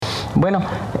Bueno,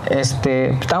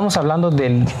 estábamos hablando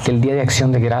del Día de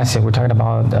Acción de Gracias. We're talking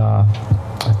about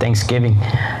Thanksgiving.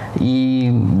 Y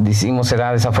decimos,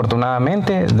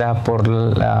 desafortunadamente, por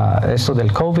esto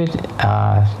del COVID,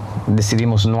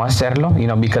 decidimos no hacerlo.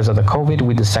 Because of the COVID,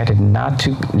 we decided not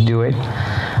to do it.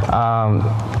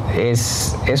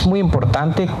 Es muy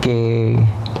importante que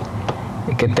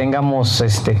tengamos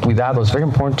cuidado. It's very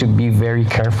important to be very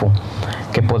careful.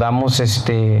 Que podamos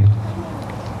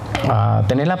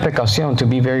tener la precaución, to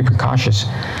be very precautious,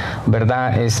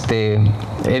 ¿verdad?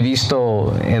 He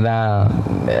visto,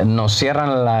 nos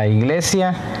cierran la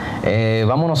iglesia,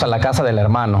 vámonos a la casa del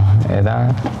hermano,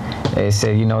 ¿verdad?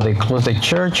 They close the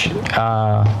church,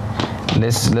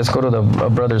 let's go to the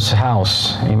brother's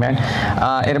house, amen.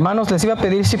 Hermanos, les iba a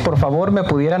pedir si por favor me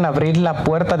pudieran abrir la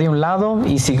puerta de un lado,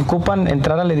 y si ocupan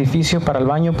entrar al edificio para el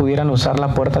baño, pudieran usar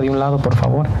la puerta de un lado, por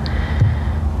favor.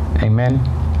 Amen.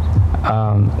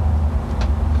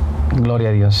 Gloria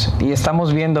a Dios. Y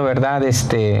estamos viendo, ¿verdad?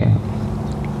 De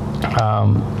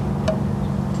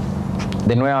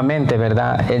nuevamente,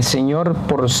 ¿verdad? El Señor,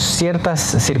 por ciertas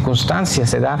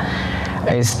circunstancias, ¿verdad?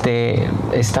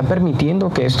 Está permitiendo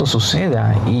que esto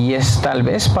suceda, y es tal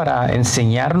vez para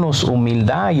enseñarnos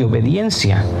humildad y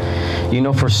obediencia.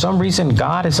 For some reason,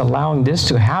 God is allowing this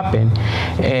to happen,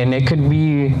 and it could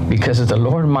be because the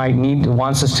Lord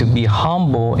wants us to be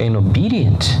humble and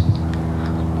obedient.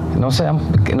 ¿No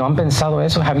han pensado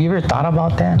eso? Have you ever thought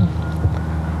about that?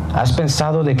 ¿Has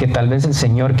pensado de que tal vez el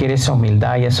Señor quiere esa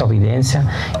humildad y esa obediencia?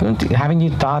 Haven't you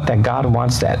thought that God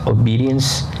wants that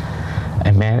obedience,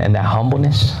 amen, and that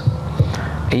humbleness?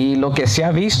 Y lo que se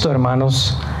ha visto,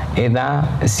 hermanos,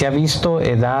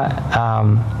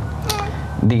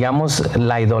 digamos,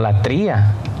 la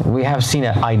idolatría. We have seen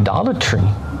idolatry.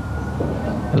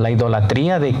 La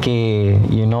idolatría de que,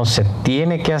 se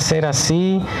tiene que hacer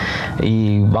así,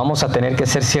 y vamos a tener que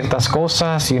hacer ciertas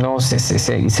cosas,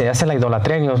 se hace la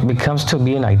idolatría, it becomes to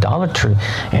be an idolatry,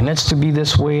 and it's to be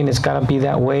this way, and it's gotta be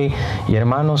that way. Y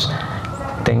hermanos,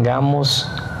 tengamos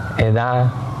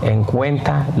en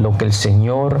cuenta lo que el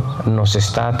Señor nos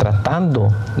está tratando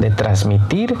de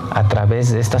transmitir a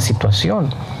través de esta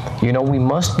situación. We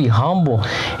must be humble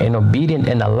and obedient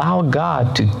and allow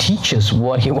God to teach us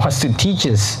what He wants to teach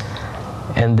us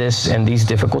in these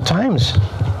difficult times.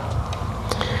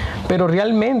 Pero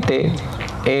realmente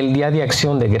el Día de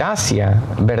Acción de Gracia,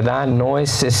 ¿verdad? No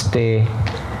es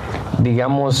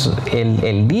digamos,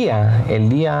 el día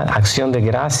Acción de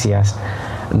Gracias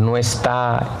no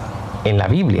está en la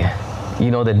Biblia.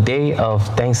 The day of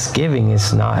Thanksgiving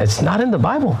it's not in the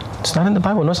Bible. It's not in the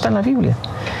Bible. No está en la Biblia.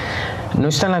 No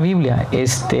está en la Biblia.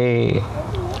 Es el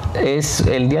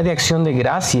Día de Acción de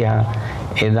Gracia.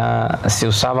 Se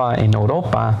usaba en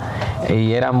Europa,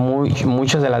 y era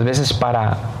muchas de las veces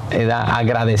para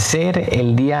agradecer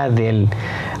el día de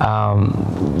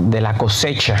la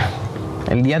cosecha.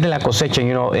 El día de la cosecha.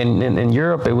 In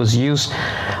Europe it was used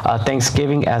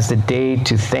Thanksgiving as the day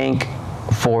to thank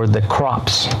for the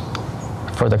crops,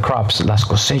 las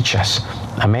cosechas.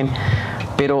 Amén.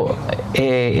 Pero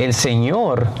el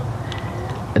Señor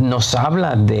nos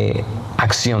habla de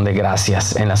acción de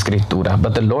gracias en la escritura,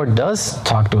 but the Lord does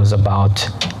talk to us about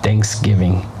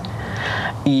Thanksgiving.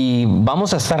 Y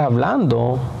vamos a estar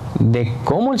hablando de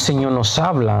cómo el Señor nos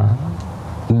habla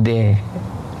de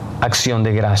acción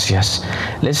de gracias.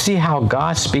 Let's see how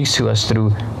God speaks to us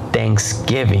through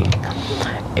Thanksgiving.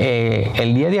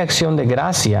 El día de acción de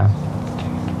gracia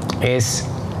es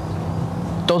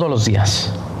todos los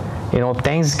días.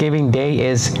 Thanksgiving Day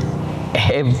is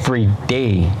every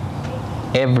day.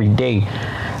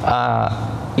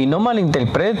 Y no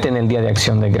malinterpreten el Día de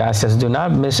Acción de Gracias. Do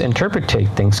not misinterpret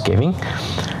Thanksgiving.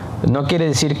 No quiere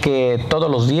decir que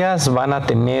todos los días van a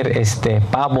tener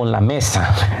pavo en la mesa,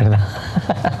 ¿verdad?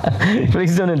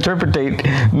 Please don't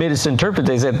misinterpret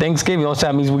that Thanksgiving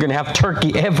also means we're going to have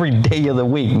turkey every day of the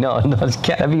week. No, it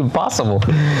can't be possible.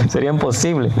 Sería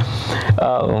imposible.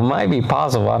 Might be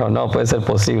possible, I don't know. Puede ser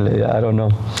posible, I don't know.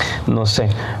 No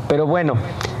sé. Pero bueno,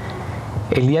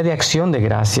 el Día de Acción de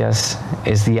Gracias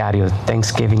es diario.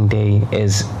 Thanksgiving Day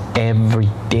is every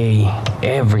day.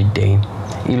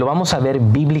 Y lo vamos a ver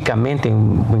bíblicamente,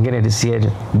 we're going to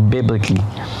decir biblically.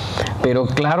 Pero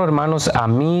claro, hermanos, a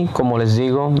mí, como les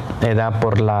digo,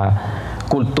 por la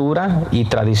cultura y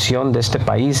tradición de este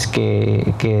país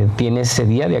que tiene ese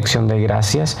día de acción de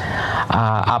gracias,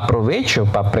 aprovecho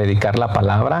para predicar la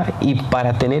palabra y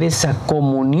para tener esa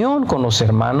comunión con los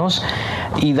hermanos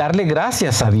y darle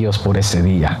gracias a Dios por ese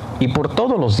día y por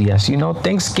todos los días.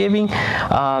 Thanksgiving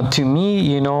to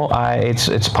me,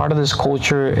 it's part of this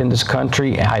culture in this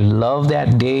country. I love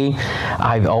that day.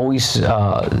 I've always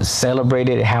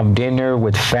celebrated, have dinner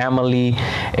with family,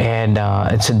 and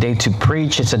it's a day to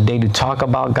preach. It's a day to talk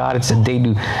about God. It's a day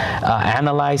to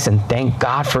analyze and thank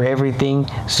God for everything.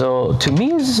 So to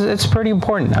me, it's pretty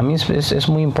important. I mean, es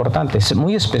muy importante. Es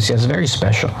muy especial. It's very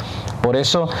special. Por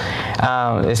eso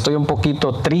estoy un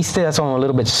poquito triste. That's why I'm a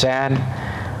little bit sad.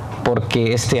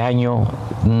 Porque este año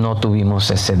no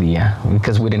tuvimos ese día.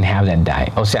 Because we didn't have that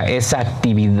day. O sea, esa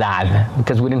actividad.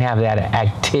 Because we didn't have that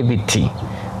activity.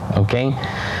 Okay?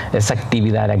 Esa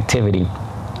activity.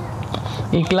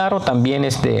 Y claro, también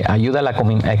ayuda a la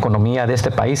economía de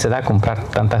este país, se da a comprar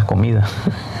tanta comida.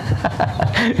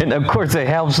 And of course it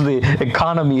helps the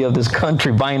economy of this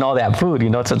country buying all that food,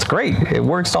 so it's great. It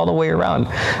works all the way around.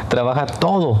 Trabaja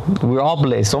todo. We're all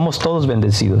blessed. Somos todos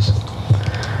bendecidos.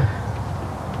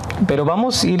 Pero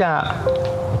vamos a ir a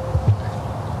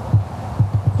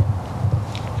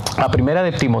Primera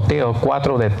de Timoteo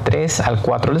 4, de 3 al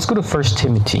 4. Let's go to 1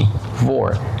 Timothy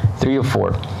 4, 3 or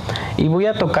 4. Y voy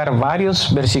a tocar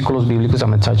varios versículos bíblicos. I'm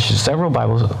going to touch several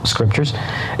Bible scriptures.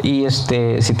 Y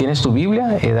si tienes tu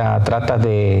Biblia, trata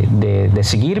de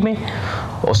seguirme.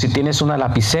 O si tienes una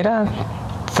lapicera,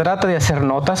 trata de hacer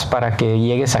notas para que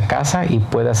llegues a casa y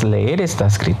puedas leer esta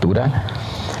escritura.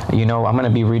 I'm going to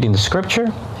be reading the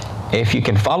scripture. If you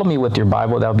can follow me with your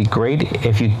Bible, that would be great.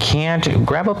 If you can't,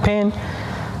 grab a pen,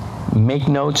 make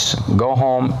notes, go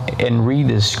home and read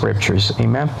the scriptures.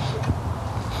 Amen.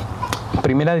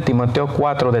 Primera de Timoteo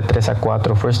 4, de 3 a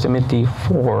 4. 1 Timothy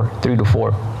 4, 3 to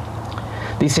 4.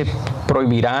 Dice,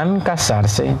 prohibirán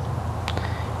casarse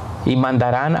y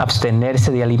mandarán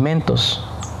abstenerse de alimentos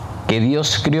que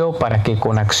Dios crió para que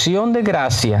con acción de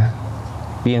gracia,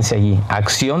 fíjense allí,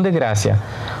 acción de gracia,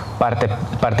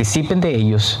 participen de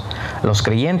ellos los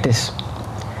creyentes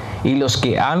y los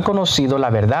que han conocido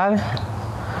la verdad,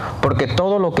 porque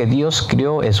todo lo que Dios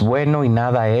crió es bueno y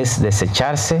nada es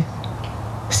desecharse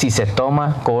si se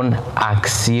toma con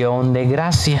acción de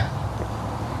gracia.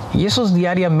 Y eso es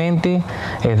diariamente,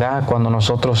 cuando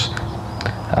nosotros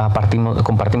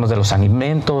compartimos de los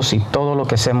alimentos y todo lo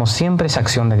que hacemos, siempre es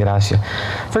acción de gracia.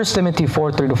 1 Timothy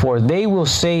 4, 3 to 4. They will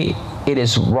say it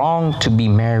is wrong to be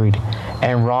married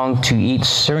and wrong to eat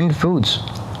certain foods,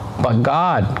 but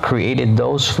God created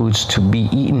those foods to be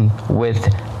eaten with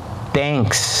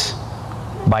thanks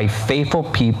by faithful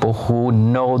people who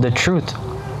know the truth.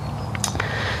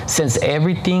 Since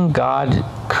everything God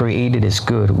created is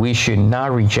good, we should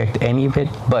not reject any of it,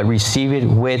 but receive it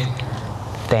with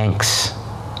thanks.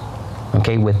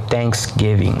 Okay, with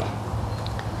thanksgiving.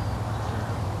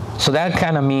 So that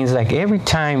kind of means like every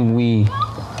time we,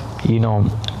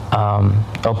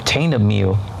 obtain a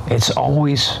meal, it's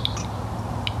always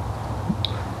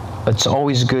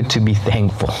good to be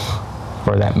thankful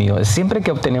for that meal. Siempre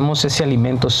que obtenemos ese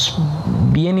alimento es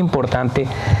bien importante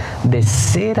de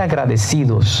ser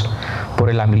agradecidos por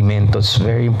el alimento. It's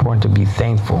very important to be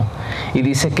thankful. Y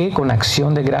dice que con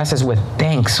acción de gracias, with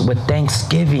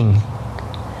thanksgiving.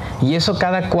 Y eso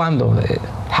cada cuando.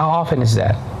 How often is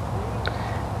that?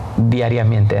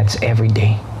 Diariamente. That's every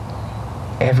day.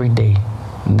 Every day.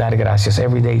 Dar gracias.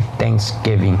 Every day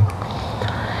thanksgiving.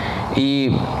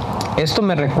 Y esto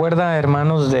me recuerda,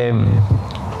 hermanos, de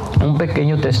un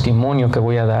pequeño testimonio que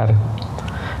voy a dar.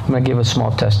 I'm going to give a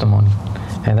small testimony.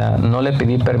 No le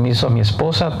pedí permiso a mi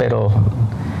esposa, pero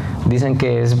dicen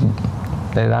que es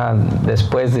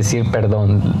después decir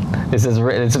perdón.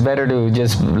 It's better to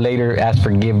just later ask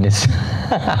forgiveness.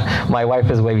 My wife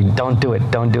is waving, don't do it.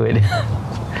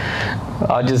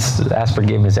 I'll just ask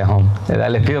forgiveness at home.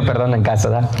 Le pido perdón en casa,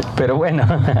 ¿verdad? Pero bueno.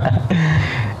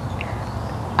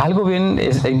 Algo bien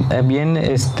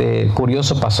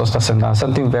curioso pasó esta semana.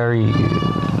 Something very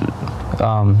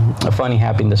funny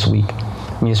happened this week.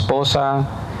 Mi esposa,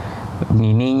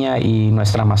 mi niña y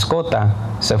nuestra mascota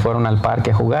se fueron al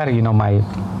parque a jugar.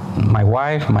 My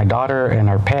wife, my daughter, and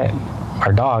our pet,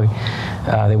 our dog,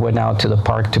 they went out to the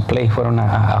park to play. Fueron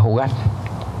a jugar.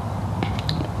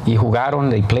 Y jugaron,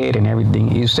 they played and everything.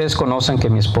 Y ustedes conocen que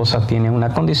mi esposa tiene una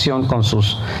condición con su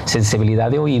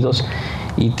sensibilidad de oídos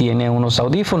y tiene unos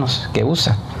audífonos que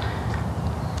usa.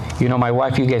 My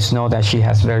wife, you guys know that she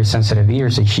has very sensitive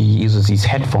ears and she uses these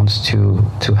headphones to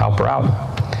help her out.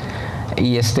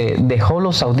 Y dejó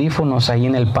los audífonos ahí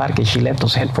en el parque. She left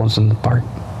those headphones in the park.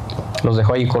 Los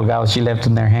dejó ahí colgados. She left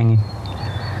them there hanging.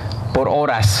 por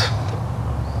horas.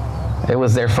 It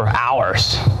was there for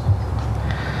hours.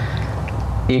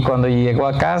 Y cuando llegó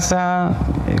a casa,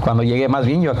 cuando llegué más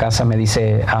bien yo a casa, me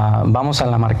dice, vamos a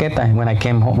la marqueta. And when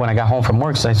I got home from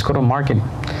work, so I just go to market.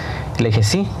 Y le dije,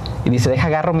 sí. Y dice, deja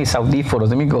agarro mis audífonos.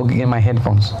 Let me go get my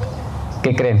headphones.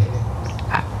 ¿Qué creen?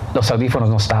 Los audífonos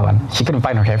no estaban. She couldn't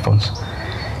find her headphones.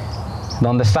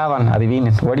 ¿Dónde estaban?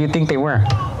 Adivinen. Where do you think they were?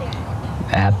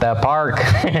 At the park.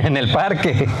 En el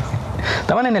parque.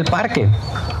 Estaban en el parque.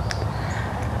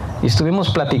 Y estuvimos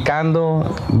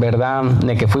platicando, ¿verdad?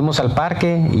 De que fuimos al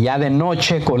parque y ya de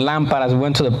noche con lámparas. We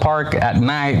went to the park at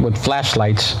night with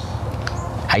flashlights.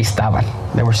 Ahí estaban.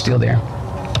 They were still there.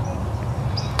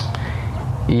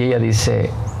 Y ella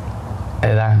dice,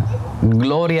 ¿verdad?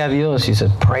 Gloria a Dios. She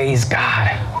said, praise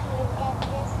God.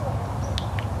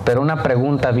 Pero una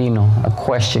pregunta vino. A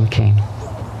question came.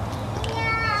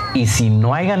 ¿Y si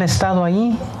no hayan estado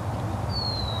ahí?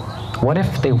 What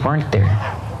if they weren't there?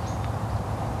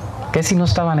 ¿Qué si no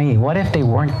estaban ahí? What if they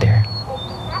weren't there?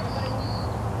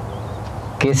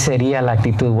 ¿Qué sería la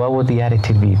actitud? What would the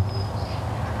attitude be?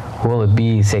 What would it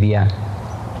be? ¿Sería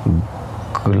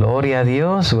gloria a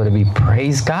Dios? Would it be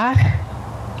praise God?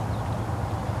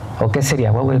 ¿O qué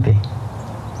sería? What would it be?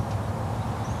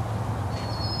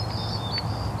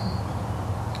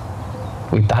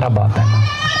 We thought about that, ¿no?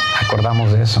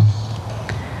 Acordamos de eso.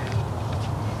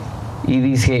 Y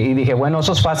dije, bueno,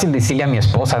 eso es fácil decirle a mi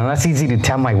esposa. No es easy to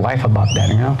tell my wife about that,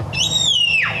 you know?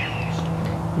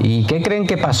 ¿Y qué creen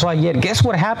que pasó ayer? Guess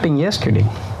what happened yesterday?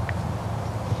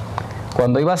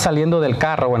 Cuando iba saliendo del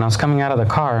carro, when I was coming out of the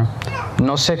car,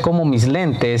 no sé cómo mis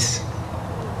lentes,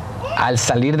 al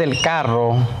salir del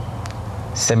carro,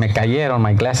 se me cayeron.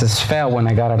 My glasses fell when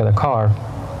I got out of the car.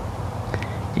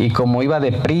 Y como iba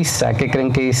deprisa, ¿qué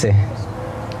creen que hice?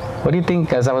 What do you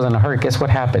think? As I was in a hurry, guess what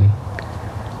happened?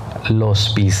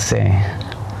 Los pisé.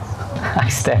 I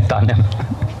stepped on them.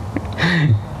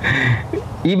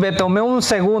 Y me tomé un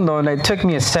segundo, and it took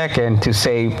me a second to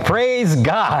say, praise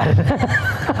God.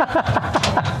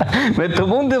 Me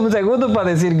tomó un segundo para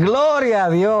decir, gloria a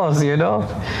Dios, you know.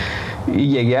 Y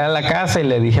llegué a la casa y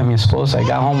le dije a mi esposa, I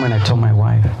got home and I told my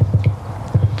wife.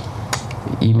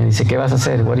 Y me dice, ¿qué vas a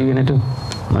hacer? What are you going to do?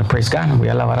 I'm going to praise God. Voy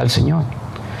a alabar al Señor.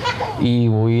 Y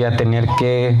voy a tener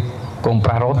que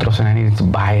comprar otros, and I needed to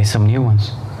buy some new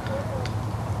ones.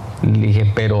 Le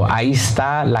dije, pero ahí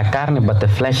está la carne, but the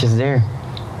flesh is there.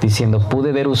 Diciendo, pude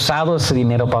haber usado ese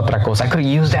dinero para otra cosa. I could have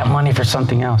used that money for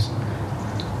something else.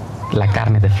 La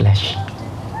carne, the flesh.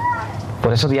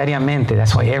 Por eso diariamente,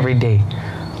 that's why every day,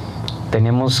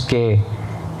 tenemos que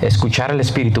escuchar al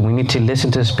Espíritu. We need to listen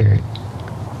to the Spirit.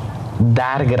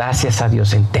 Dar gracias a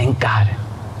Dios and thank God.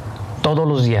 Todos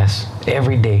los días,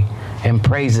 every day, and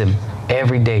praise Him.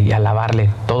 Every day, y alabarle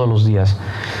todos los días.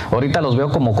 Ahorita los veo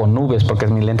como con nubes porque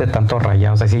mis lentes están todos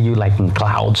rayados. I see you like in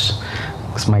clouds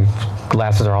because my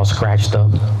glasses are all scratched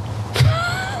up.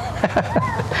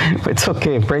 But it's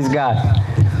okay, praise God.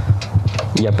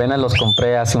 Y apenas los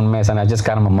compré hace un mes, and I just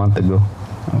got them a month ago.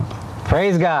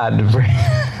 Praise God.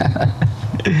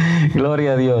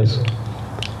 Gloria a Dios.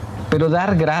 Pero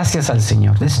dar gracias al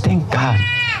Señor. Just thank God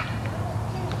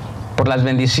por las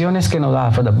bendiciones que nos da,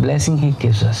 for the blessing He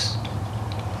gives us.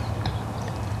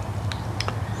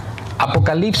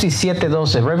 Apocalipsis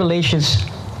 7:12, Revelations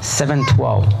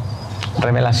 7:12,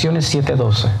 Revelaciones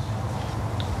 7:12,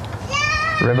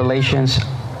 Revelations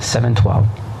 7:12,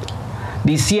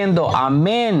 diciendo,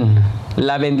 amén,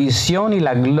 la bendición y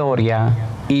la gloria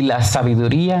y la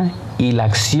sabiduría y la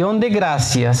acción de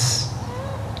gracias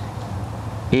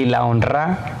y la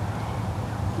honra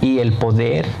y el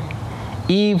poder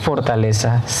y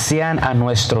fortaleza sean a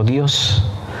nuestro Dios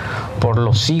por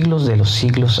los siglos de los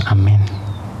siglos. Amén.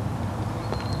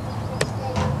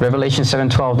 Revelation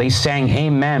 7:12, they sang,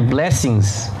 amen,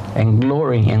 blessings and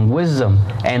glory and wisdom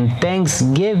and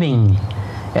thanksgiving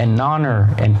and honor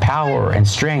and power and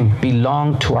strength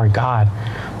belong to our God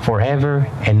forever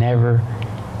and ever.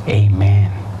 Amen.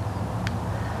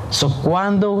 So,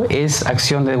 ¿cuándo es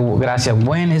acción de gracia?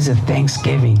 When is the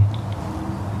thanksgiving?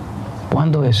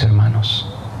 ¿Cuándo es, hermanos?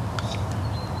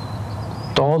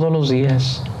 Todos los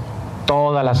días,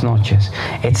 todas las noches.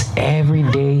 It's every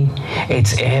day,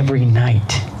 it's every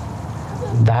night.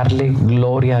 Darle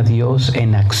gloria a Dios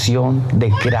en acción de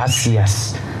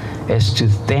gracias is to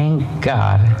thank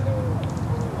God,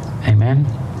 amen,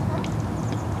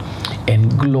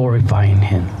 and glorifying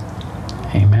Him,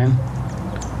 amen.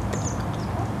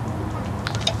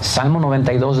 Salmo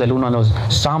 92 del 1 a 2,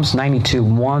 Psalms 92,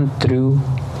 1 through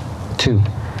 2.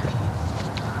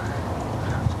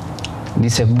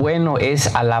 Dice, bueno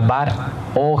es alabar,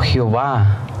 oh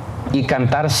Jehová, y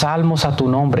cantar salmos a tu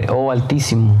nombre, oh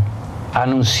Altísimo.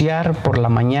 anunciar por la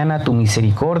mañana tu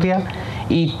misericordia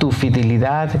y tu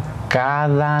fidelidad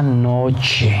cada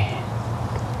noche.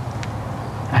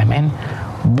 Amén.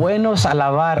 Buenos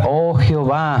alabar, oh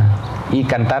Jehová, y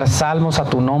cantar salmos a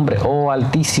tu nombre, oh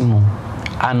Altísimo.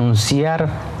 Anunciar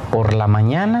por la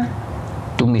mañana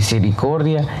tu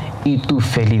misericordia y tu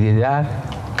fidelidad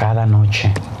cada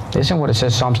noche. Listen what it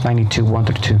says, Psalms 92,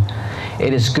 1-2.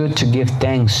 It is good to give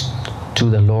thanks to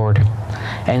the Lord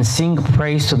and sing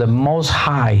praise to the Most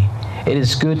High. It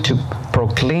is good to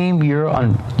proclaim your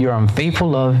unfaithful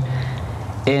love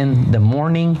in the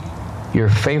morning, your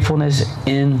faithfulness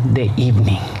in the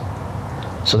evening.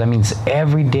 So that means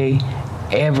every day,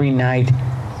 every night,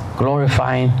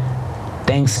 glorifying,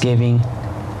 thanksgiving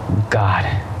God.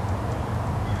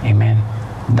 Amen.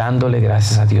 Dándole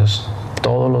gracias a Dios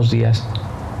todos los días,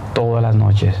 todas las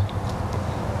noches.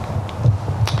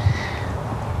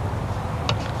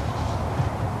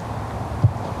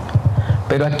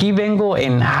 Pero aquí vengo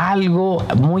en algo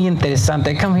muy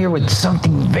interesante. I come here with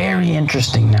something very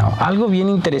interesting now. Algo bien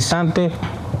interesante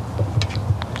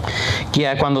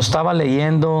que cuando estaba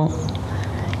leyendo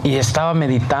y estaba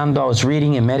meditando, I was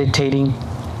reading and meditating,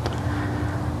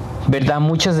 ¿verdad?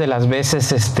 Muchas de las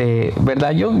veces,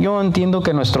 ¿verdad? Yo entiendo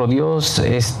que nuestro Dios,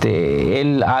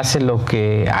 Él hace lo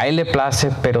que a Él le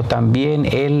place, pero también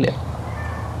Él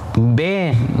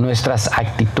ve nuestras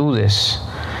actitudes.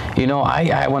 You know,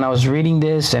 when I was reading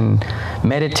this and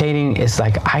meditating, it's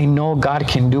like I know God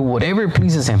can do whatever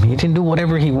pleases Him. He can do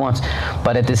whatever He wants.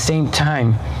 But at the same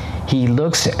time, He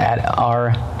looks at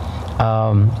our,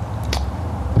 how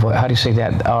do you say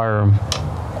that? Our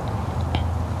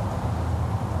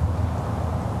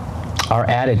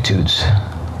attitudes.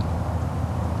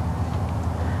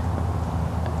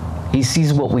 He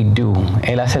sees what we do.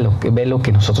 Él ve lo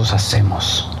que nosotros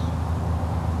hacemos.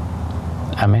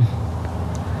 Amén.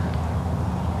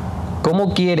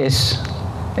 ¿Cómo quieres,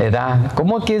 edad?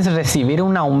 ¿Cómo quieres recibir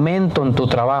un aumento en tu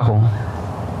trabajo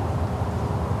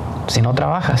si no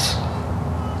trabajas?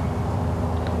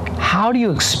 How do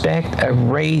you expect a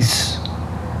raise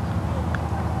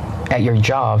at your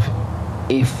job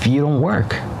if you don't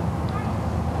work?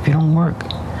 If you don't work.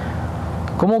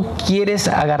 ¿Cómo quieres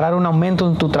agarrar un aumento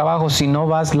en tu trabajo si no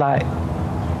vas la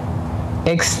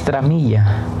extra milla?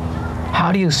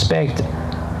 How do you expect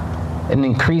an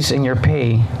increase in your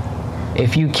pay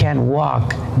if you can't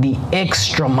walk the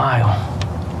extra mile?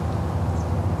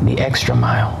 The extra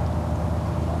mile.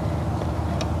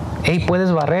 Hey,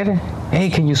 ¿puedes barrer? Hey,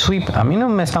 can you sweep? A mí no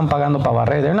me están pagando para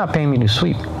barrer. They're not paying me to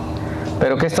sweep.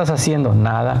 ¿Pero qué estás haciendo?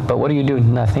 Nada. But what are you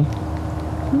doing? Nothing.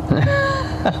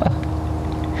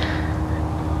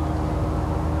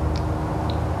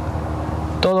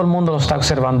 Todo el mundo lo está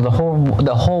observando.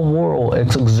 The whole world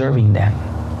is observing that.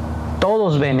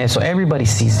 Todos ven eso. Everybody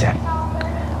sees that.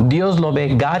 Dios lo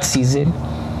ve. God sees it.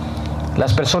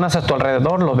 Las personas a tu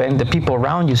alrededor lo ven. The people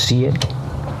around you see it.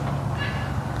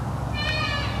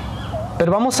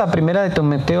 Pero vamos a 1 de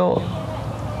Timoteo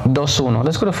 2:1.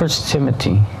 Let's go to 1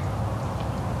 Timothy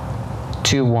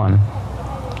 2:1.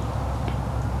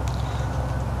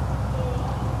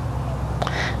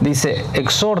 Dice,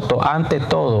 exhorto ante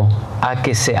todo a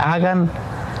que se hagan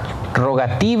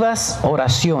rogativas,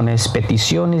 oraciones,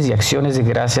 peticiones y acciones de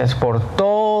gracias por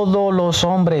todos los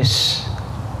hombres.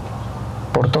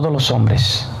 Por todos los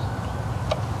hombres.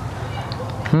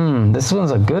 This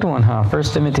one's a good one, huh?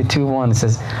 1 Timothy 2:1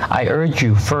 says, I urge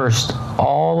you first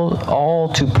all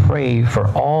to pray for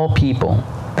all people.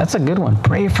 That's a good one.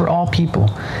 Pray for all people.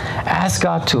 Ask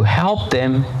God to help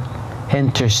them,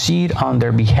 intercede on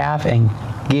their behalf, and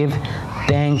give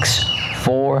thanks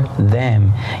for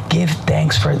them. Give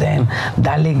thanks for them.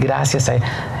 Dale gracias a,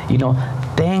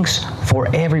 thanks for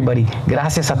everybody.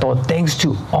 Gracias a todos. Thanks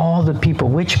to all the people.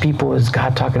 Which people is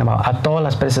God talking about? A todas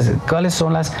las personas. ¿Cuáles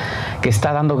son las que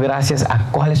está dando gracias a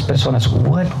cuáles personas?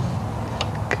 What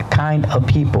kind of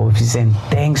people? If he's saying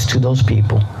thanks to those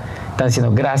people. Está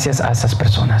diciendo gracias a esas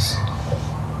personas.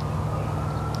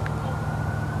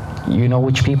 You know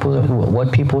which people,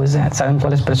 what people is that? ¿Saben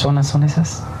cuáles personas son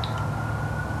esas?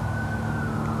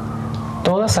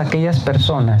 Todas aquellas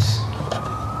personas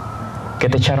que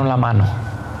te echaron la mano.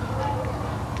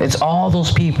 It's all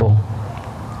those people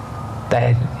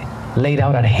that laid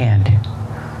out a hand.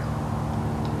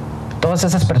 Todas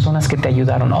esas personas que te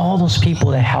ayudaron. All those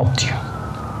people that helped you.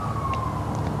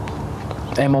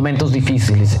 En momentos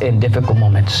difíciles, in difficult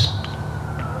moments.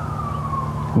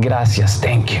 Gracias,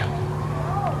 thank you.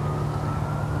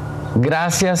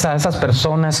 Gracias a esas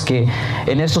personas que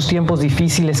en estos tiempos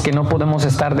difíciles que no podemos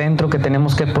estar dentro, que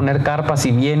tenemos que poner carpas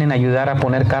y vienen a ayudar a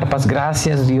poner carpas.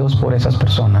 Gracias Dios por esas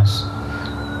personas.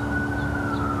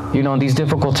 You know, in these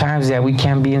difficult times that we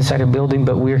can't be inside a building,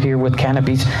 but we're here with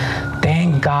canopies.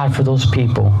 Thank God for those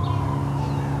people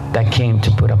that came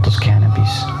to put up those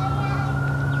canopies.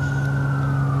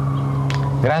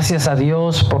 Gracias a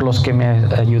Dios por los que me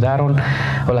ayudaron,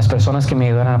 o las personas que me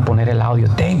ayudaron a poner el audio.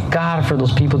 Thank God for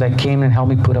those people that came and helped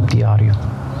me put up the audio.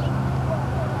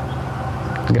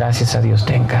 Gracias a Dios,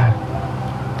 thank God.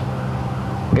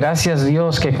 Gracias a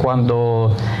Dios que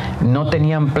cuando no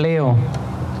tenía empleo,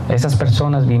 esas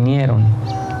personas vinieron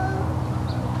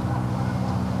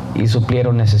y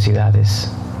suplieron necesidades.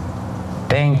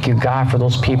 Thank you, God, for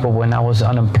those people when I was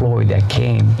unemployed that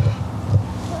came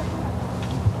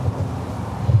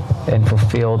and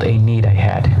fulfilled a need I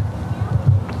had.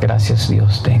 Gracias,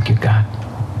 Dios. Thank you, God.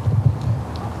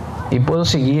 Y puedo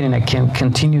seguir, and I can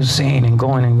continue saying and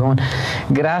going and going.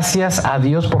 Gracias a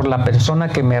Dios por la persona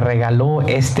que me regaló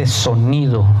este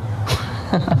sonido.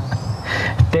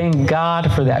 Thank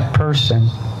God for that person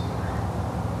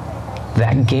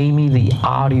that gave me the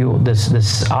audio,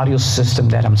 this audio system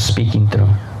that I'm speaking through.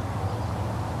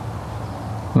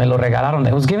 Me lo regalaron.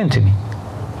 It was given to me.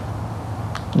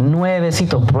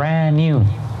 Nuevecito, brand new.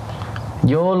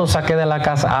 Yo lo saqué de la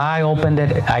casa. I opened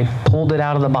it. I pulled it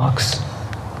out of the box.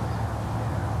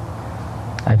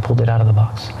 I pulled it out of the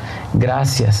box.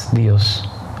 Gracias, Dios,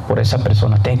 por esa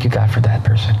persona. Thank you, God, for that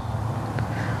person.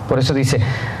 Por eso dice,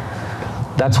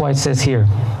 that's why it says here,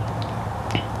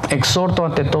 exhorto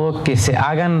ante todo que se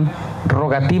hagan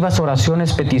rogativas,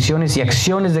 oraciones, peticiones y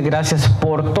acciones de gracias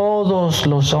por todos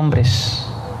los hombres.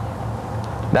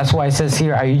 That's why it says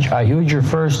here, I urge you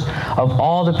first of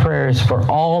all the prayers for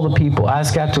all the people.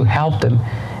 Ask God to help them,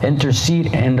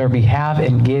 intercede in their behalf,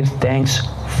 and give thanks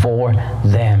for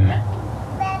them.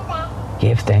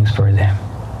 Give thanks for them.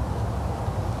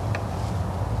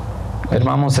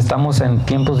 Hermanos, estamos en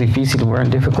tiempos difíciles. We're in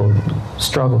difficult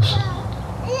struggles.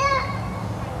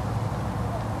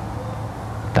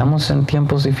 Estamos en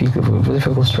tiempos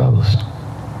difficult struggles.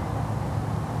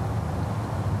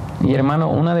 Y hermano,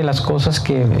 una de las cosas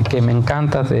que me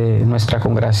encanta de nuestra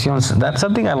congregación, that's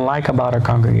something I like about our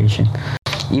congregation,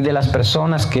 y de las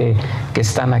personas que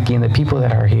están aquí, and the people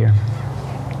that are here,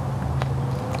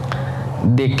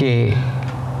 de que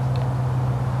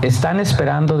están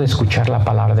esperando de escuchar la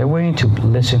palabra. They're waiting to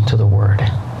listen to the word.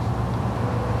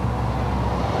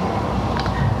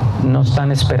 No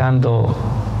están esperando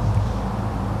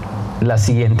la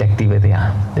siguiente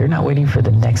actividad. They're not waiting for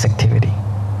the next activity.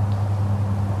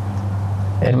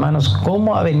 Hermanos,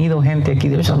 ¿cómo ha venido gente aquí?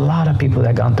 There's a lot of people that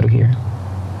have gone through here.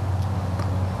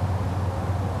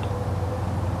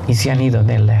 Y se han ido,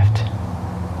 they left.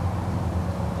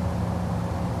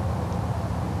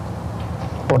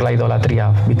 Por la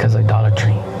idolatría, because of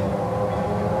idolatry.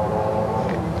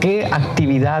 ¿Qué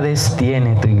actividades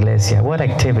tiene tu iglesia? What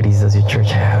activities does your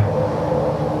church have?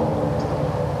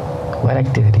 What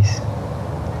activities?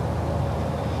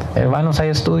 Hermanos, hay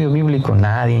estudio bíblico,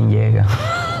 nadie llega.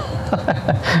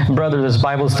 Brother, there's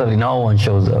Bible study, no one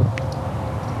shows up.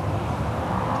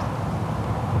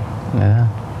 Yeah.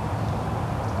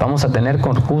 Vamos a tener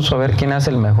concurso a ver quién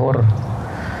hace el mejor,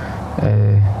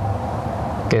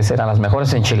 que serán las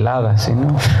mejores enchiladas, ¿sí,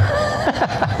 no?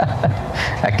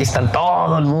 Aquí están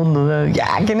todo el mundo. Ya,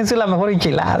 ¿quién es la mejor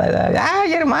enchilada?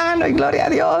 Ay, hermano, y gloria a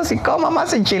Dios, y coma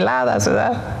más enchiladas,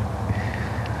 ¿verdad?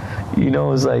 You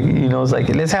know, it's like,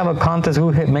 let's have a contest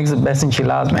who makes the best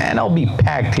enchiladas. Man, I'll be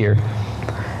packed here.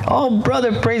 Oh,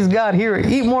 brother, praise God. Here,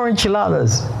 eat more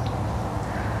enchiladas.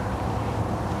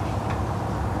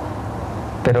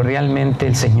 Pero realmente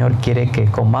el Señor quiere que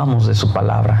comamos de su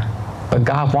palabra. But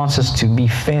God wants us to be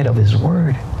fed of His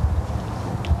Word.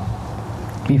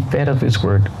 Be fed of His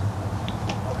Word.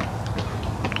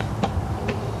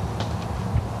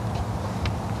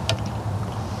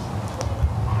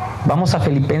 Vamos a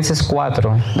Filipenses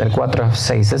 4, del 4 al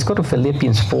 6. Let's go to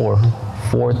Philippians 4,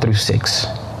 4 through 6.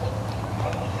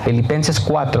 Filipenses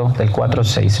 4, del 4 al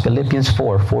 6. Philippians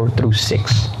 4, 4 through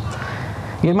 6.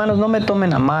 Y hermanos, no me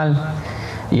tomen a mal.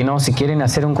 You know, si quieren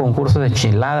hacer un concurso de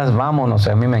enchiladas, vámonos.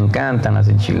 A mí me encantan las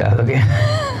enchiladas, okay?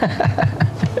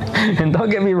 And don't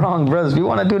get me wrong, brothers. If you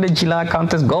want to do an enchilada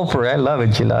contest, go for it. I love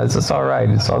enchiladas. It's all right.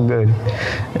 It's all good.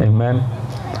 Amen.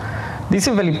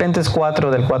 Dice Filipenses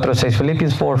 4, del 4 al 6.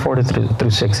 Philippians 4, 4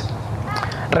 through 6.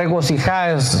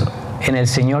 Regocijaos en el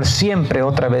Señor siempre.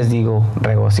 Otra vez digo,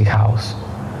 regocijaos.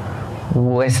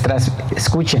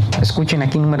 Escuchen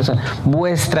aquí número 1.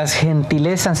 Vuestras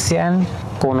gentilezas sean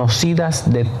conocidas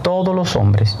de todos los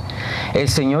hombres. El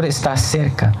Señor está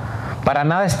cerca. Para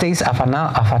nada estéis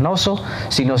afanosos,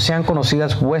 sino sean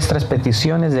conocidas vuestras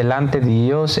peticiones delante de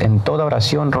Dios en toda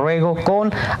oración, ruego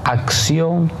con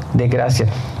acción de gracias.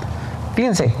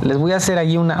 Fíjense, les voy a hacer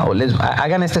allí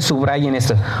hagan este subrayo en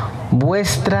esto.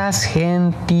 Vuestra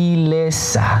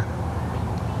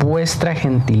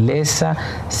gentileza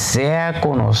sea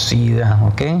conocida,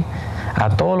 ¿ok? A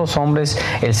todos los hombres,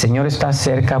 el Señor está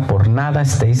cerca, por nada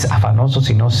estéis afanosos,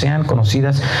 sino sean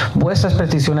conocidas vuestras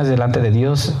peticiones delante de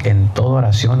Dios. En toda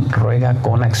oración ruega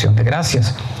con acción de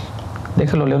gracias.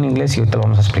 Déjalo leo en inglés y ahorita lo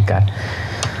vamos a explicar.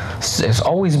 Says,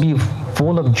 always be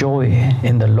full of joy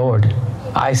in the Lord.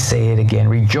 I say it again,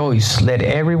 rejoice. Let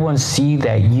everyone see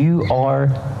that you are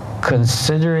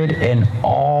considerate in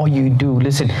all you do.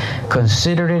 Listen,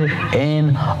 considerate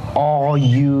in all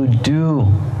you do.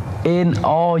 In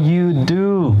all you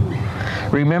do.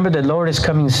 Remember, the Lord is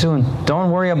coming soon.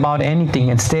 Don't worry about anything.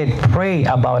 Instead, pray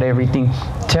about everything.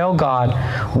 Tell God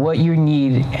what you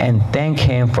need and thank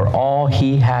Him for all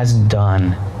He has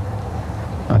done.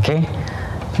 Okay?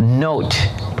 Note,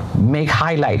 make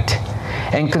highlight,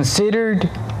 and considerate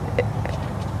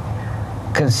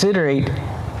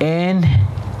in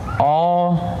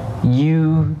all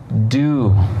you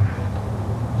do.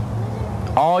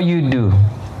 All you do.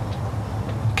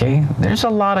 Okay? There's a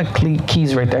lot of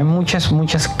keys right there. Hay muchas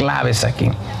claves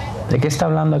aquí. ¿De qué está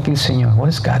hablando aquí el Señor? What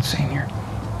is God saying here?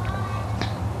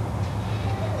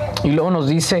 Y luego nos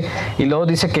dice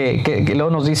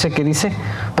que dice,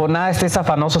 por nada estéis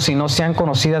afanosos, sino sean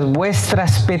conocidas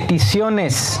vuestras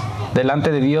peticiones delante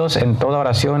de Dios en toda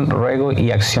oración, ruego y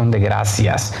acción de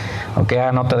gracias. Okay,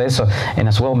 haga nota de eso. And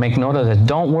as well, make note of that.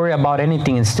 Don't worry about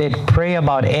anything. Instead, pray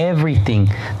about everything.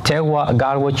 Tell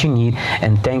God what you need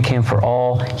and thank Him for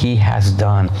all He has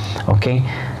done. Okay?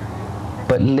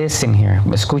 But listen here.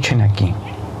 Escuchen aquí.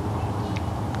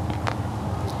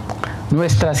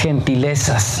 Nuestras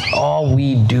gentilezas. All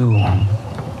we do,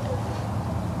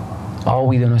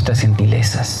 nuestras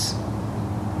gentilezas.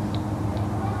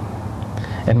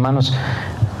 Hermanos,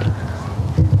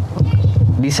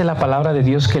 dice la palabra de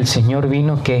Dios que el Señor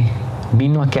vino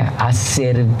a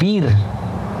servir,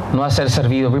 no a ser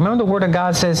servido. Remember, the word of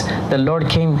God says the Lord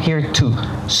came here to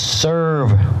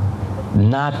serve,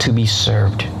 not to be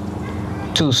served.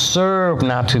 To serve,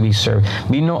 not to be served.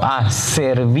 Vino a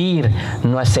servir,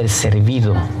 no a ser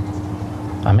servido.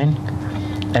 Amén.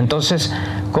 Entonces,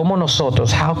 ¿cómo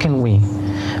nosotros,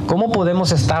 cómo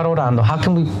podemos estar orando? How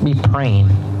can we be praying?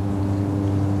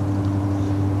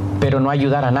 Pero no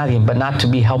ayudar a nadie, but not to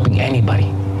be helping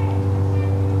anybody.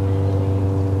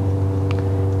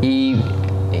 Y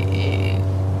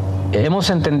hemos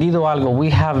entendido algo. We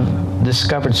have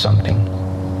discovered something.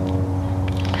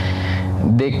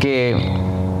 De que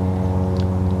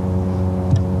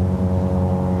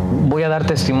voy a dar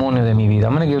testimonio de mi vida.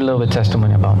 I'm going to give a little bit of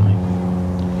testimony about me.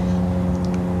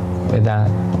 ¿Verdad?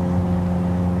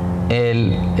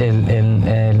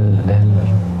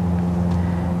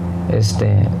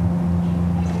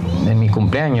 En mi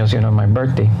cumpleaños, my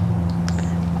birthday,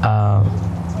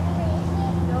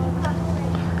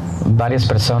 varias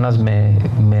personas me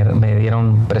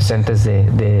dieron presentes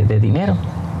de dinero.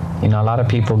 A lot of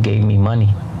people gave me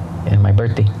money in my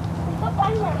birthday.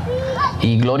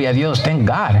 Y gloria a Dios, thank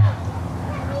God.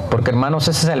 Porque hermanos,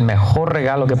 ese es el mejor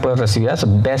regalo que puedes recibir. That's the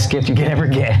best gift you can ever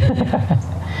get.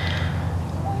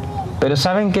 Pero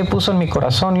 ¿saben qué puso en mi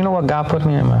corazón? You know what God put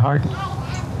me in my heart?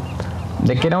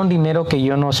 De que era un dinero que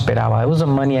yo no esperaba. It was a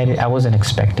money I wasn't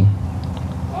expecting.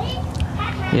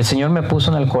 Y el Señor me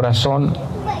puso en el corazón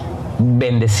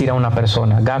bendecir a una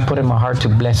persona. God put in my heart to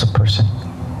bless a person.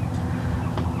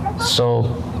 So,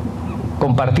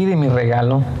 compartí de mi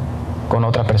regalo con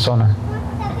otra persona.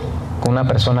 Con una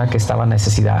persona que estaba en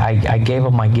necesidad. I gave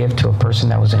up my gift to a person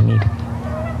that was in need.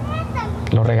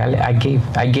 Lo regalé. I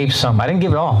gave some. I didn't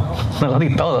give it all. No lo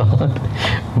di todo.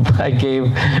 I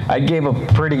gave a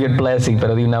pretty good blessing,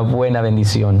 pero di una buena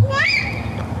bendición.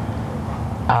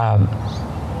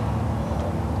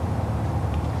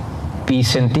 Y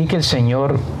sentí que el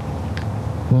Señor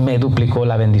me duplicó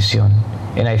la bendición.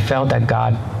 And I felt that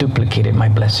God duplicated my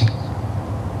blessing.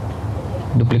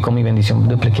 Duplicó mi bendición,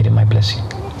 duplicated my blessing.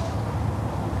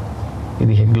 Y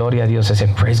dije, gloria a Dios. I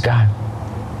said, praise God.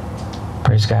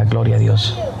 Praise God, gloria a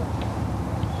Dios.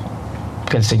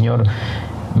 Que el Señor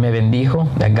me bendijo,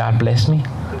 that God blessed me.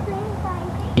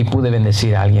 Y pude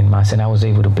bendecir a alguien más. And I was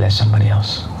able to bless somebody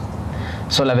else.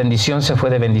 So la bendición se fue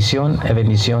de bendición a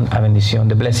bendición a bendición.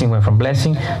 The blessing went from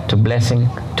blessing to blessing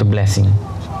to blessing.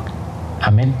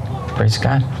 Amén. Praise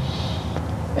God.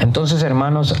 Entonces,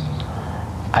 hermanos,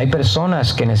 hay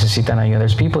personas que necesitan ayuda.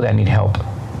 There's people that need help.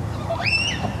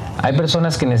 Hay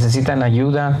personas que necesitan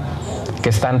ayuda, que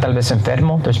están tal vez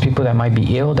enfermos. There's people that might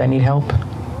be ill that need help.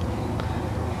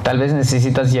 Tal vez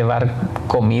necesitas llevar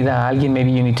comida a alguien.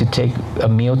 Maybe you need to take a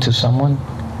meal to someone.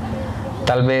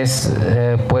 Tal vez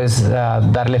puedes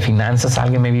darle finanzas a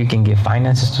alguien. Maybe you can give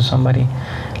finances to somebody.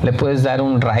 Le puedes dar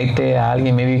un raite a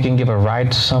alguien. Maybe you can give a ride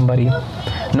to somebody.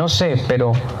 No sé,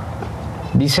 pero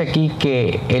dice aquí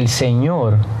que el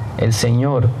Señor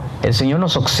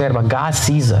nos observa. God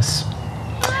sees us.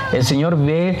 El Señor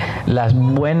ve las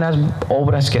buenas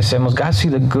obras que hacemos. God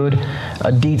sees the good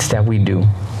deeds that we do.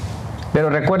 Pero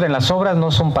recuerden, las obras no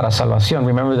son para salvación.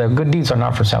 Remember, the good deeds are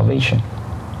not for salvation.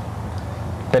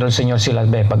 Pero el Señor sí las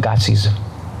ve, but God sees them.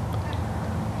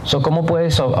 So, ¿cómo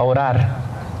puedes orar,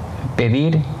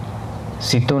 pedir,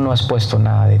 si tú no has puesto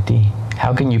nada de ti?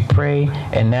 How can you pray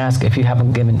and ask if you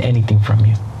haven't given anything from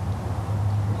you?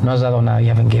 No has dado nada, you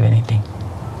haven't given anything.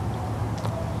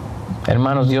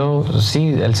 Hermanos,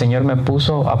 el Señor me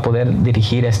puso a poder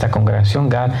dirigir esta congregación.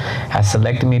 God has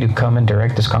selected me to come and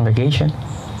direct this congregation.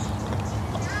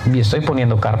 Y estoy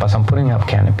poniendo carpas, I'm putting up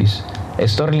canopies.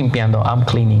 Estoy limpiando, I'm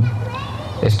cleaning.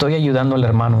 Estoy ayudando al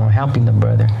hermano, I'm helping the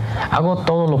brother. Hago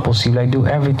todo lo posible, I do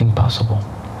everything possible.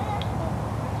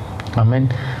 Amén.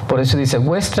 Por eso dice,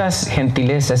 vuestras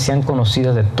gentilezas sean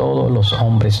conocidas de todos los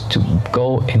hombres, to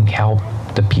go and help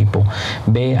the people.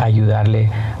 Ve a ayudarle.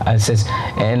 It says,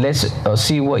 and let's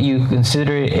see what you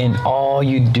consider in all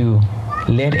you do.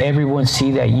 Let everyone see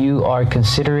that you are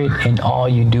considerate in all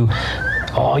you do.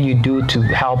 All you do to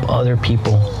help other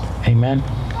people. Amen.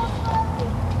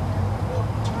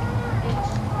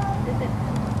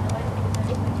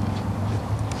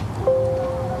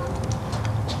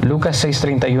 Lucas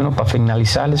 6:31 para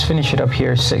finalizar. Let's finish it up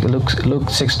here. Luke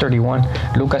 6:31.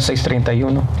 Lucas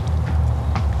 6:31.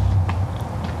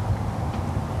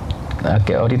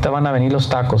 Okay, ahorita van a venir los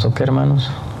tacos, ¿ok, hermanos?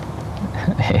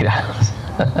 Here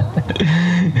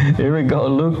we go.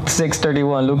 Luke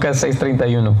 6:31. Lucas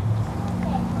 6:31.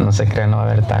 No se crean, no va a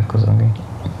haber tacos, ¿ok?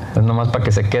 Es nomás para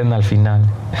que se queden al final.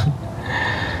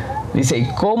 Dice, ¿y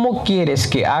cómo quieres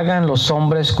que hagan los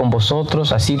hombres con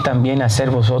vosotros, así también hacer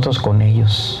vosotros con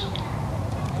ellos?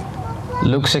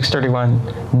 Luke 6:31.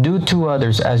 Do to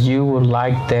others as you would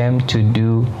like them to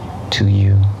do to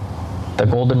you. The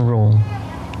golden rule.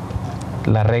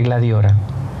 La regla de oro.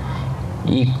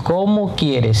 ¿Y cómo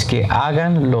quieres que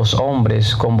hagan los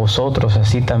hombres con vosotros,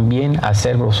 así también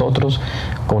hacer vosotros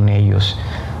con ellos?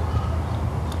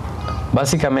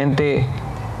 Básicamente,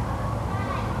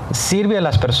 sirve a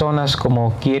las personas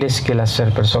como quieres que las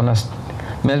personas,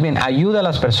 más bien, ayuda a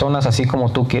las personas así como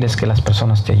tú quieres que las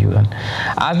personas te ayudan.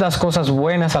 Haz las cosas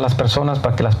buenas a las personas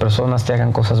para que las personas te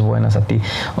hagan cosas buenas a ti.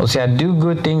 O sea, do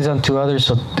good things unto others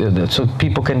so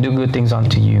people can do good things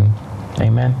unto you.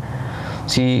 Amen.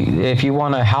 If you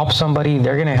want to help somebody,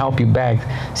 they're going to help you back.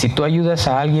 Si tú ayudas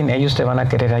a alguien, ellos te van a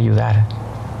querer ayudar.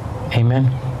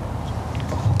 Amen.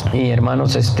 Y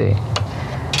hermanos, es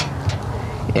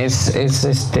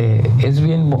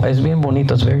bien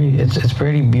bonito. It's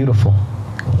very beautiful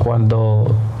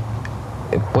cuando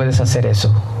puedes hacer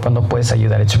eso, cuando puedes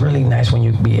ayudar. It's really nice when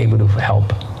you be able to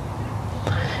help.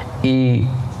 Y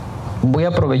voy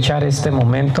a aprovechar este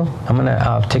momento. I'm going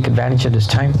to take advantage of this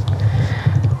time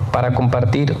para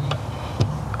compartir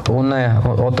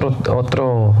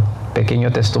otro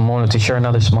pequeño testimonio, to share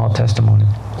another small testimony.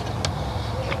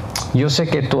 Yo sé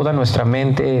que toda nuestra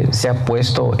mente se ha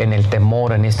puesto en el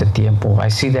temor en este tiempo. I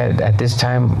see that at this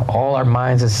time all our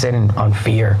minds are set on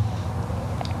fear.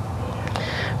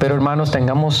 Pero hermanos,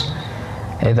 tengamos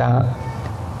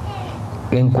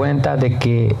en cuenta de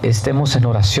que estemos en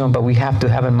oración, but we have to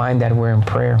have in mind that we're in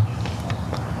prayer.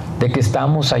 De que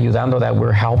estamos ayudando, that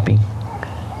we're helping.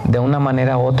 De una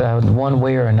manera u otra, one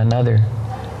way or another.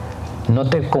 No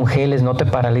te congeles, no te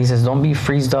paralices. Don't be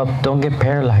freezed up. Don't get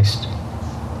paralyzed.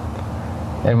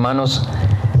 Hermanos,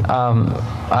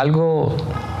 algo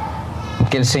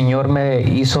que el Señor me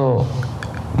hizo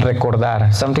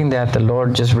recordar, something that the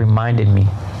Lord just reminded me,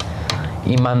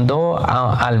 y mandó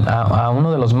a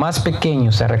uno de los más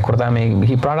pequeños a recordarme.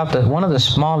 He brought up one of the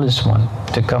smallest one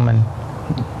to come and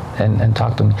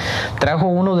talk to me. Trajo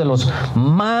uno de los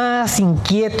más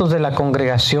inquietos de la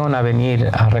congregación a venir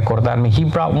a recordarme. He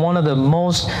brought one of the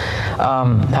most,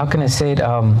 how can I say it,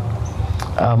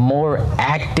 more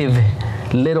active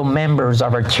little members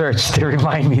of our church to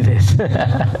remind me this.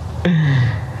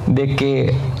 de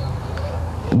que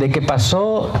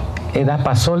pasó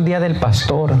el día del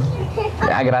pastor,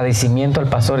 agradecimiento al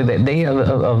pastor, the day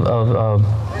of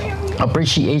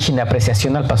appreciation, de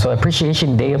apreciación al pastor,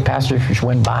 appreciation day of pastors which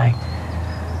went by.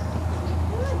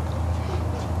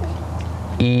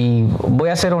 Y voy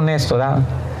a ser honesto, ¿verdad?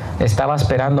 Estaba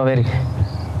esperando a ver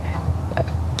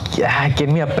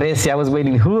 ¿quién me aprecia? I was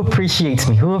waiting. Who appreciates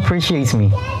me? Who appreciates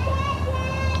me?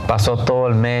 Pasó todo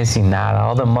el mes y nada.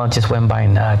 All the months just went by,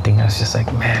 nothing. I was just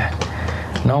like, man.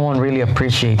 No one really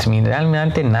appreciates me.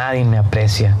 Realmente nadie me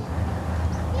aprecia.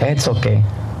 It's okay.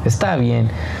 Está bien.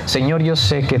 Señor, yo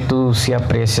sé que tú sí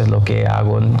aprecias lo que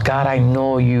hago. God, I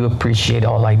know you appreciate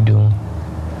all I do.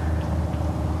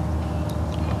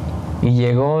 Y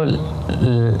llegó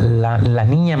la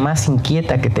niña más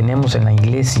inquieta que tenemos en la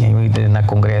iglesia, en la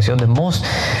congregación. The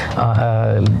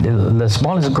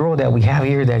smallest girl that we have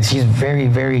here, that she's very,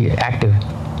 very active.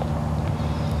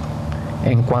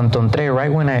 En cuanto entré,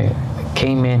 right when I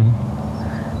came in,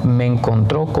 me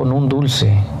encontró con un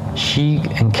dulce. She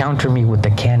encountered me with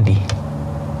the candy.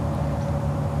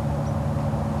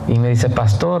 Y me dice,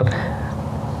 pastor,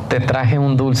 te traje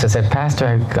un dulce. I said, pastor,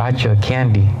 I got you a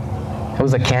candy. It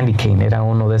was a candy cane. Era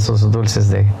uno de esos dulces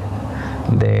de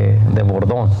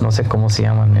bordón. No sé cómo se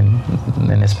llaman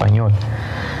en español.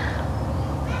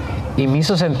 Y me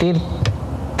hizo sentir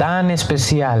tan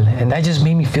especial. And that just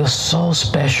made me feel so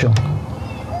special.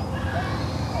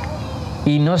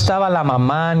 Y no estaba la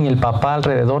mamá ni el papá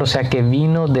alrededor, o sea que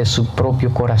vino de su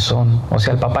propio corazón. O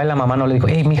sea, el papá y la mamá no le dijo,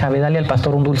 hey, mija, ve, dale al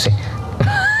pastor un dulce.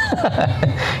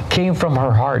 Came from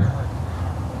her heart.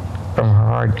 From her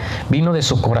heart. Vino de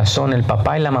su corazón. El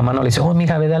papá y la mamá no le dicen, oh,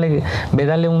 mija, ve,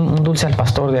 dale un dulce al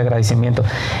pastor de agradecimiento.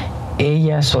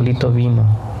 Ella solito vino.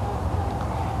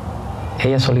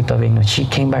 Ella solita vino. She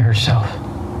came by herself.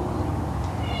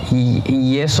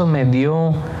 Y eso me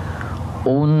dio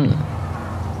un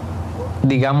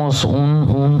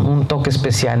toque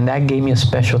especial. And that gave me a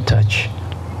special touch.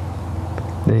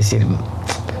 De decir,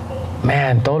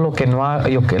 man, todo lo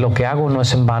que hago no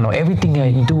es en vano. Everything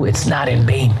I do, it's not in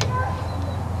vain.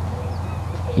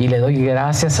 Y le doy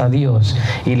gracias a Dios.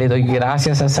 Y le doy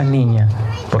gracias a esa niña.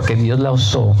 Porque Dios la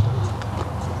usó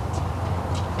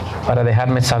para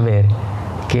dejarme saber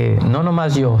que no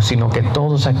nomás yo, sino que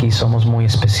todos aquí somos muy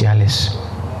especiales.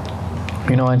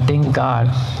 You know, I thank God,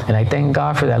 and I thank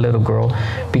God for that little girl,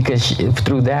 because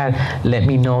through that let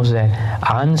me know that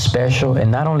I'm special,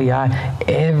 and not only I,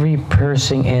 every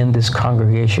person in this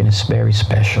congregation is very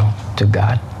special to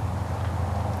God.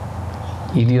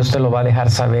 Y Dios te lo va a dejar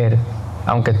saber,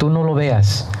 aunque tú no lo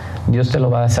veas, Dios te lo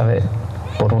va a saber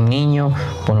por un niño,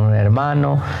 por un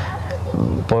hermano,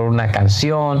 por una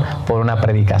canción, por una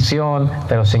predicación,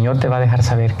 pero el Señor te va a dejar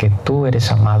saber que tú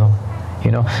eres amado. You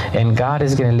know, and God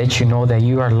is going to let you know that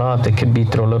you are loved. It could be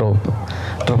through a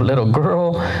little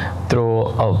girl, through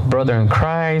a brother in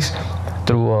Christ,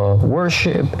 through a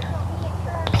worship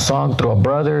song, through a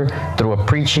brother, through a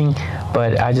preaching.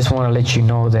 But I just want to let you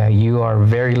know that you are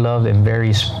very loved and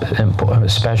very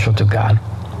special to God.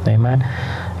 Amen.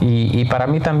 Y para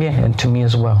mí también, and to me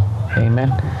as well.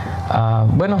 Amen.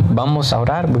 Bueno, vamos a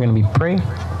orar. We're going to be praying,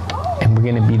 and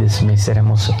we're going to be dismissed.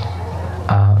 Seremos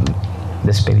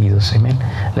despedidos. Amén.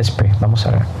 Let's pray. Vamos a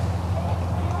orar.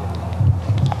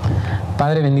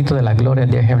 Padre bendito de la gloria,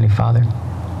 dear Heavenly Father,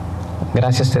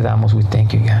 gracias te damos. We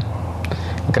thank you, God.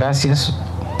 Gracias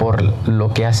por lo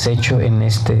que has hecho en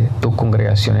tu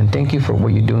congregación. And thank you for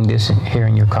what you're doing here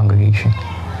in your congregation.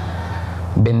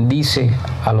 Bendice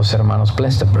a los hermanos.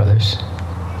 Bless the brothers.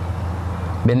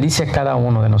 Bendice a cada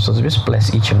uno de nosotros. Just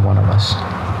bless each and one of us.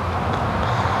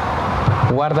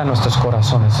 Guarda nuestros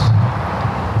corazones.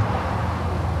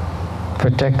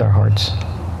 Protect our hearts.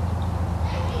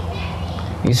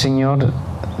 Y Señor,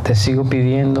 te sigo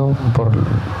pidiendo por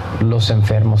los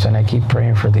enfermos, and I keep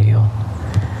praying for the ill.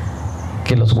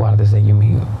 Que los guardes, that you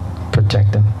may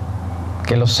protect them.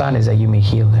 Que los sanes, that you may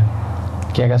heal them.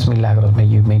 Que hagas milagros,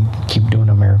 you may keep doing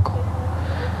a miracle.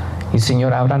 Y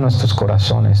Señor, abra nuestros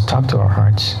corazones. Talk to our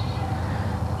hearts.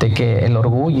 De que el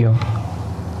orgullo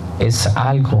es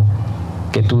algo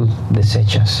que tú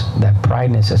desechas. That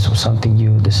prideness is something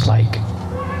you dislike.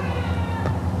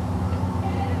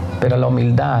 Pero la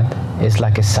humildad es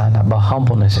la que sana. But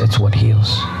humbleness, it's what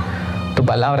heals. Tu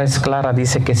palabra es clara.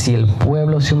 Dice que si el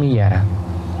pueblo se humillara,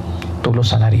 tú lo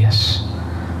sanarías.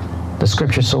 The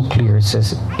scripture is so clear. It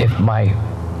says, if my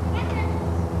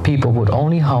people would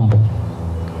only humble,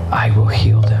 I will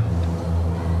heal them.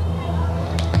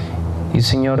 Y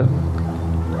Señor,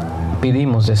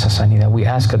 pedimos esa sanidad. We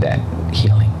ask for that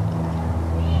healing.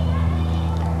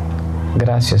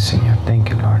 Gracias, Señor. Thank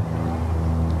you, Lord.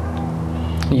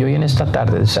 Y hoy en esta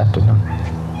tarde, this afternoon,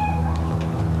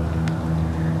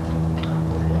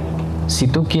 si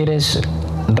tú quieres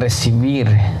recibir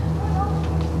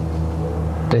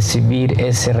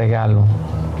ese regalo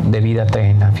de vida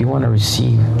eterna, if you want to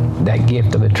receive that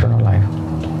gift of eternal life,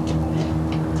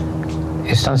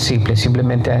 es tan simple.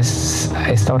 Simplemente haz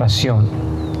esta oración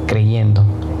creyendo,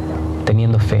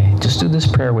 teniendo fe. Just do this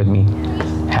prayer with me,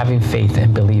 having faith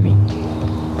and believing.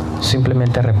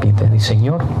 Simplemente repite,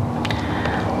 Señor,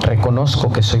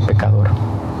 reconozco que soy pecador.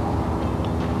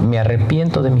 me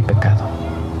arrepiento de mi pecado.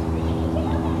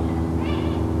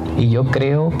 Y yo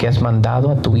creo que has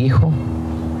mandado a tu Hijo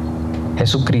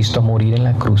Jesucristo a morir en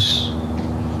la cruz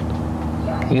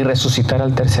y resucitar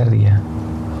al tercer día.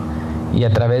 Y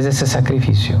a través de ese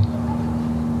sacrificio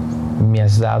me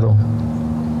has dado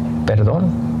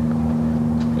perdón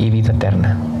y vida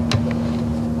eterna.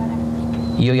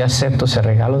 Y hoy acepto ese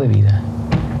regalo de vida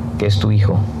que es tu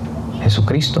Hijo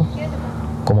Jesucristo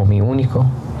como mi único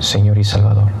Señor y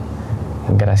Salvador.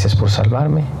 Gracias por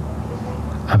salvarme.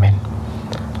 Amén.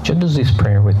 Just do this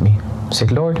prayer with me. Say,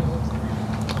 Lord,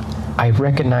 I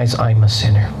recognize I'm a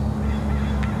sinner.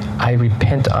 I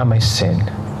repent of my sin.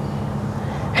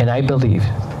 And I believe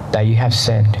that you have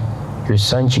sent your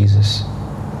Son Jesus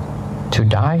to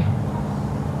die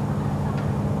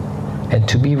and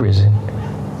to be risen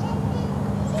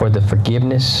for the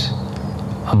forgiveness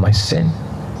of my sin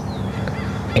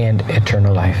and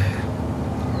eternal life.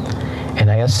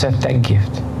 And I accept that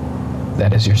gift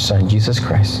that is your Son, Jesus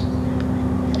Christ,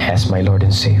 as my Lord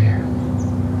and Savior.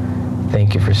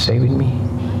 Thank you for saving me.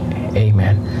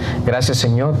 Amen. Gracias,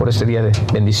 Señor, por este día de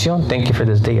bendición. Thank you for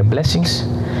this day of blessings.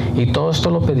 Y todo esto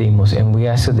lo pedimos, and we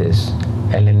ask this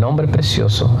en el nombre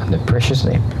precioso, and the precious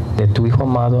name de tu Hijo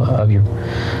amado, of your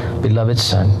beloved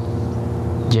Son,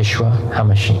 Yeshua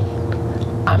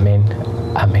HaMashiach. Amén.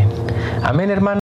 Amén. Amén, hermano.